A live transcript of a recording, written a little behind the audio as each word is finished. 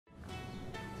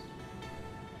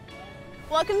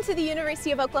Welcome to the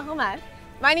University of Oklahoma.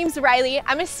 My name's Ryleigh.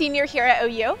 I'm a senior here at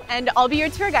OU, and I'll be your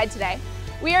tour guide today.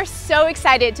 We are so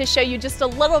excited to show you just a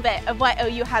little bit of what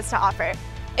OU has to offer.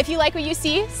 If you like what you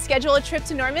see, schedule a trip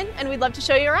to Norman, and we'd love to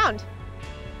show you around.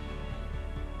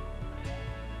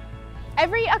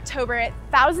 Every October,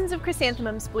 thousands of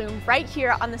chrysanthemums bloom right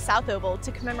here on the South Oval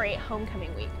to commemorate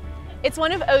Homecoming Week. It's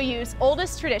one of OU's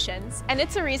oldest traditions, and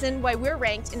it's a reason why we're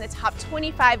ranked in the top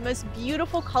 25 most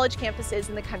beautiful college campuses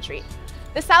in the country.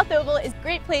 The South Oval is a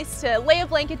great place to lay a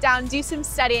blanket down, do some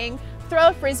studying, throw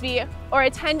a frisbee, or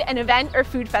attend an event or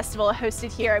food festival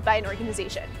hosted here by an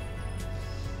organization.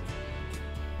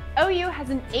 OU has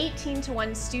an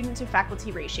 18-to-1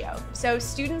 student-to-faculty ratio, so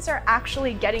students are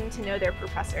actually getting to know their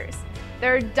professors.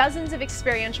 There are dozens of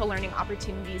experiential learning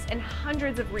opportunities and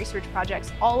hundreds of research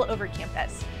projects all over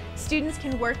campus. Students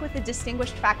can work with a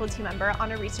distinguished faculty member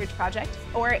on a research project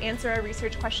or answer a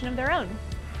research question of their own.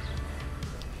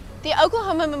 The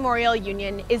Oklahoma Memorial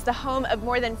Union is the home of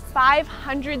more than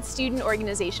 500 student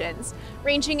organizations,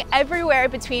 ranging everywhere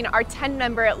between our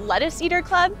 10-member Lettuce Eater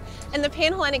Club and the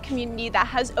Panhellenic community that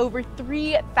has over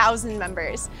 3,000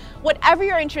 members. Whatever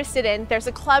you're interested in, there's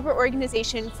a club or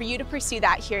organization for you to pursue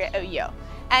that here at OU.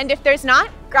 And if there's not,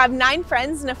 grab 9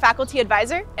 friends and a faculty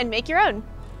advisor and make your own.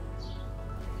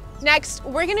 Next,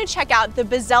 we're going to check out the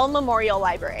Bizzell Memorial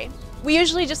Library. We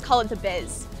usually just call it the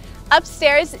Biz.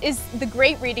 Upstairs is the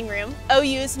great reading room,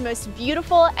 OU's most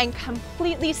beautiful and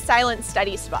completely silent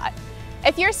study spot.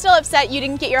 If you're still upset you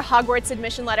didn't get your Hogwarts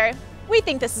admission letter, we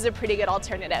think this is a pretty good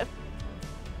alternative.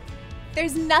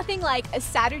 There's nothing like a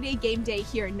Saturday game day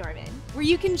here in Norman, where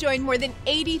you can join more than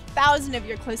 80,000 of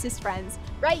your closest friends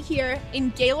right here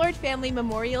in Gaylord Family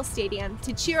Memorial Stadium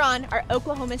to cheer on our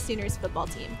Oklahoma Sooners football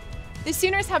team. The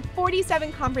Sooners have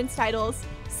 47 conference titles,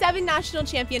 7 national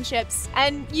championships,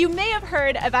 and you may have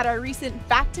heard about our recent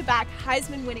back-to-back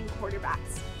Heisman-winning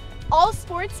quarterbacks. All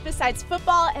sports besides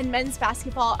football and men's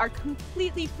basketball are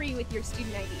completely free with your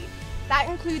student ID. That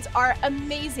includes our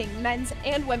amazing men's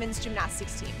and women's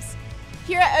gymnastics teams.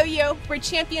 Here at OU, we're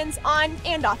champions on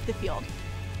and off the field.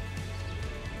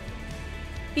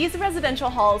 These residential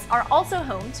halls are also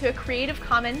home to a Creative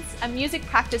Commons, a music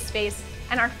practice space,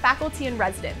 and our faculty in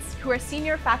residence, who are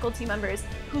senior faculty members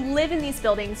who live in these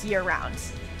buildings year-round.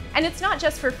 And it's not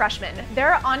just for freshmen.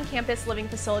 There are on-campus living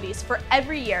facilities for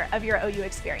every year of your OU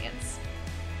experience.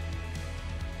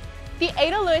 The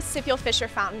Ada Lewis Scipio Fisher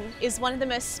Fountain is one of the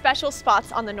most special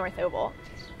spots on the North Oval.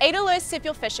 Ada Lewis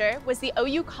Scipio Fisher was the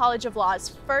OU College of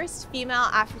Law's first female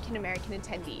African-American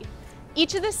attendee.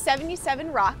 Each of the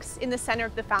 77 rocks in the center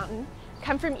of the fountain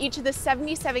come from each of the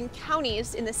 77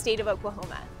 counties in the state of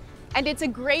Oklahoma. And it's a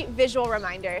great visual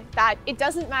reminder that it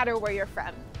doesn't matter where you're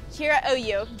from. Here at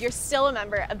OU, you're still a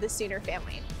member of the Sooner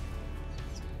family.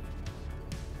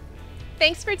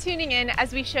 Thanks for tuning in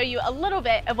as we show you a little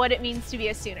bit of what it means to be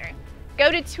a Sooner.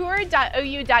 Go to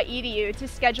tour.ou.edu to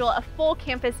schedule a full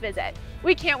campus visit.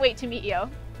 We can't wait to meet you.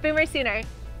 Boomer Sooner!